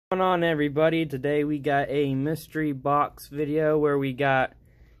What's going on, everybody? Today we got a mystery box video where we got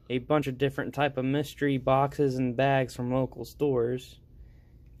a bunch of different type of mystery boxes and bags from local stores.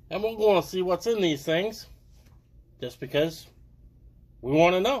 And we're going to see what's in these things, just because we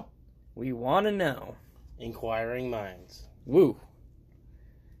want to know. We want to know. Inquiring minds. Woo.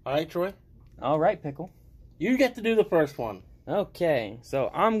 Alright, Troy? Alright, Pickle. You get to do the first one. Okay,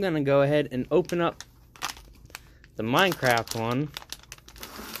 so I'm going to go ahead and open up the Minecraft one.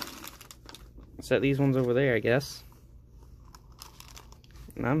 Set these ones over there, I guess.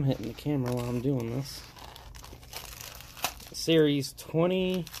 And I'm hitting the camera while I'm doing this. Series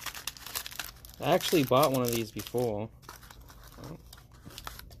 20. I actually bought one of these before.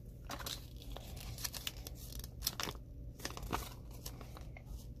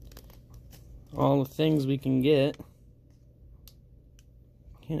 All the things we can get.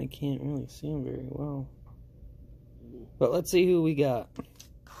 I can't really see them very well. But let's see who we got.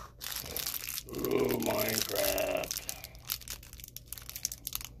 Ooh, Minecraft.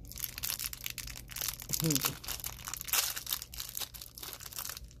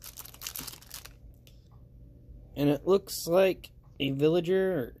 And it looks like a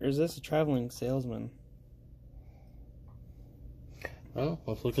villager, or is this a traveling salesman? Well,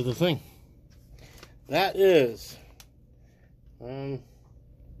 let's look at the thing. That is...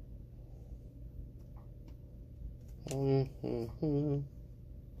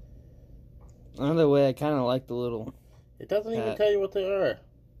 Another way, I kind of like the little... It doesn't even tell you what they are.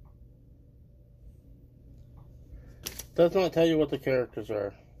 It does not tell you what the characters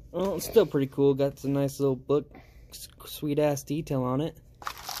are. Well, it's still pretty cool. Got some nice little book, sweet ass detail on it.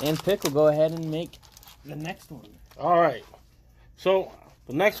 And Pick will go ahead and make the next one. Alright. So,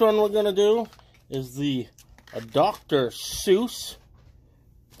 the next one we're going to do is the Dr. Seuss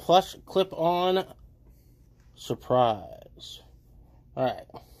plush clip-on surprise. Alright.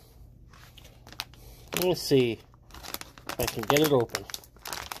 Let me see if I can get it open.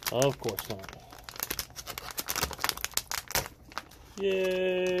 Of course not.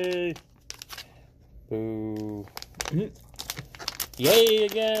 Yay! Boo. Yay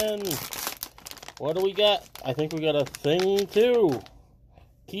again! What do we got? I think we got a thing too.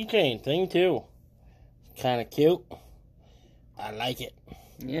 Keychain, thing too. Kind of cute. I like it.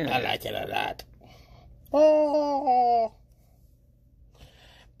 Yeah. I like it a lot. Oh.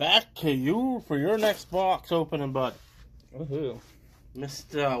 Back to you for your next box opening, bud. Woohoo.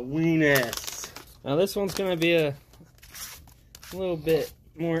 Mr. Weenus. Now this one's going to be a little bit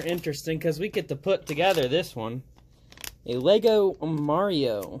more interesting because we get to put together this one. A Lego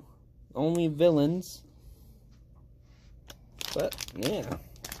Mario. Only villains. But, yeah.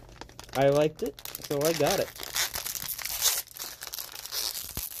 I liked it, so I got it.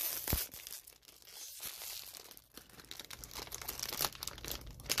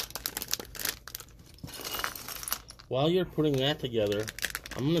 While you're putting that together,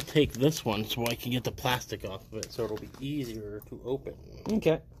 I'm going to take this one so I can get the plastic off of it so it'll be easier to open.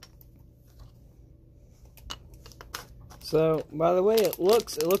 Okay. So, by the way it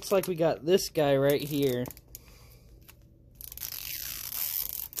looks like we got this guy right here.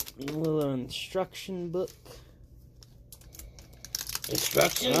 A little instruction book.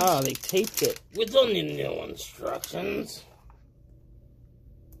 Instructions? Oh, they taped it. We don't need no instructions.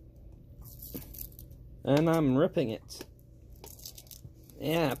 And I'm ripping it.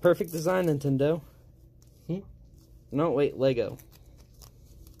 Yeah, perfect design, Nintendo. No, wait, Lego.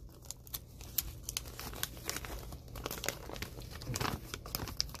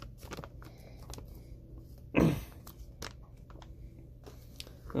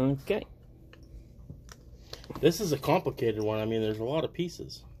 Okay. This is a complicated one. I mean, there's a lot of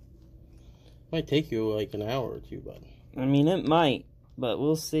pieces. Might take you like an hour or two, bud. I mean, it might, but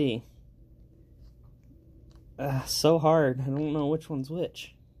we'll see. So hard. I don't know which one's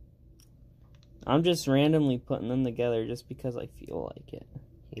which. I'm just randomly putting them together just because I feel like it.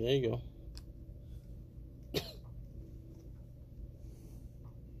 There you go.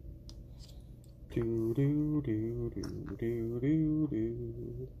 Do do do do do do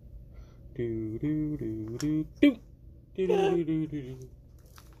do do do do do do do do do do.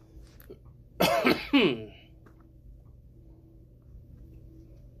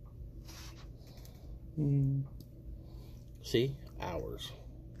 See? Hours.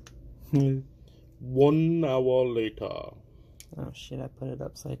 1 hour later. Oh shit, I put it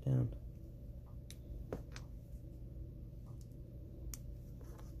upside down.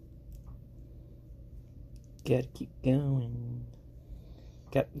 Gotta keep going.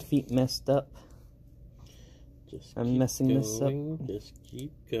 Got the feet messed up. I'm messing this up. Just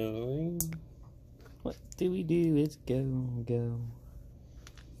keep going. What do we do? It's go, go.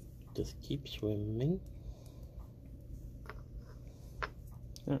 Just keep swimming.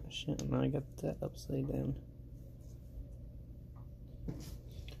 Oh shit, now I got that upside down.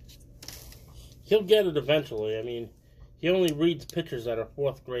 He'll get it eventually. I mean, he only reads pictures at a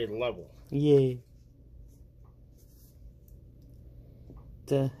 4th grade level. Yeah.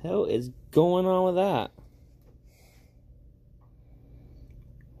 The hell is going on with that?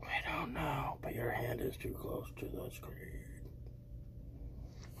 I don't know, but your hand is too close to the screen.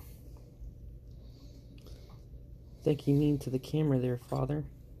 Think you mean to the camera there, Father?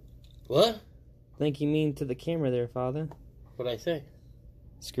 What? Think you mean to the camera there, Father? What'd I say?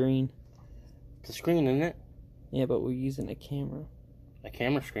 Screen. The screen, isn't it? Yeah, but we're using a camera. A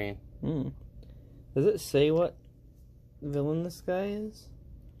camera screen. Does it say what villain this guy is?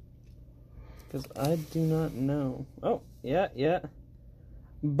 Because I do not know. Oh, yeah.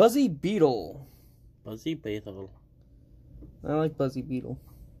 Buzzy Beetle. Buzzy Beetle. I like Buzzy Beetle.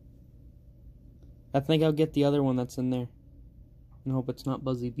 I think I'll get the other one that's in there. And hope it's not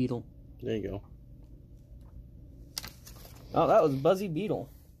Buzzy Beetle. There you go. Oh, that was Buzzy Beetle.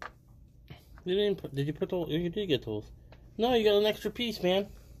 You didn't put, did you put those? You did get those. No, you got an extra piece, man.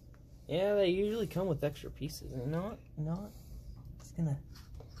 Yeah, they usually come with extra pieces. You know what? Just gonna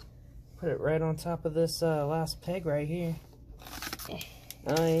put it right on top of this last peg right here.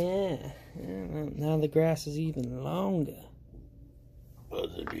 Oh, yeah. Now the grass is even longer.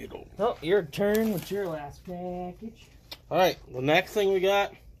 Buzzy Beetle. Oh, your turn with your last package. Alright, the next thing we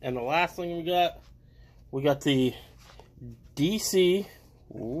got, and the last thing we got the DC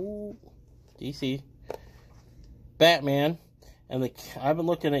Batman, and I haven't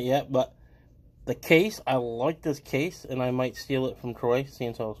looked at it yet, but the case, I like this case, and I might steal it from Troy,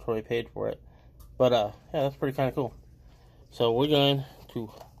 seeing as Troy paid for it. But, yeah, that's pretty kind of cool. So, we're going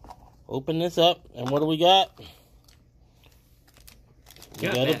to open this up, and what do we got? We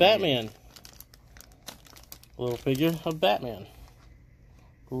got a Batman. A little figure of Batman.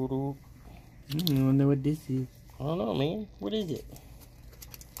 I don't know what this is. I don't know, man. What is it?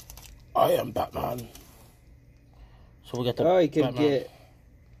 I am Batman. So we got the you could Batman. get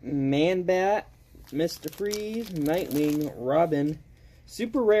Man-Bat, Mr. Freeze, Nightwing, Robin,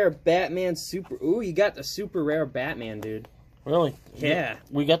 super rare Batman, Ooh, you got the super rare Batman, dude. Really? Yeah.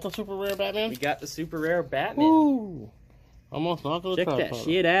 We got the super rare Batman? We got the super rare Batman. Ooh. Almost not gonna Check try that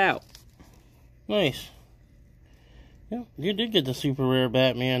shit out. Nice. Yeah, you did get the super rare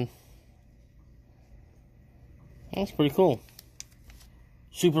Batman. That's pretty cool.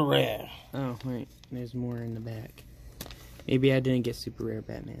 Super rare. Oh, wait. There's more in the back. Maybe I didn't get super rare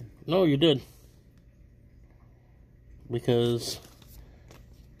Batman. No, you did. Because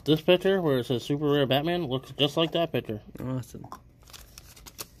this picture, where it says super rare Batman, looks just like that picture. Awesome.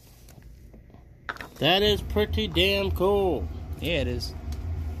 That is pretty damn cool. Yeah, it is.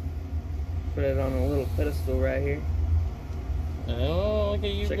 Put it on a little pedestal right here. Oh, look at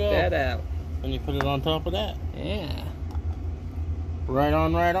you Check go. that out. And you put it on top of that. Yeah. Right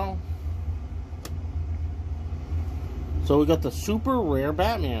on, right on. So we got the super rare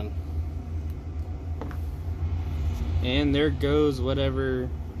Batman. And there goes whatever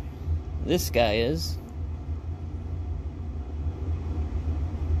this guy is.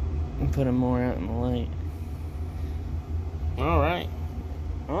 And put him more out in the light. Alright.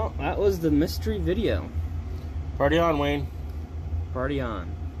 Oh, that was the mystery video. Party on, Wayne. Party on.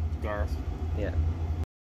 Garth. Yeah.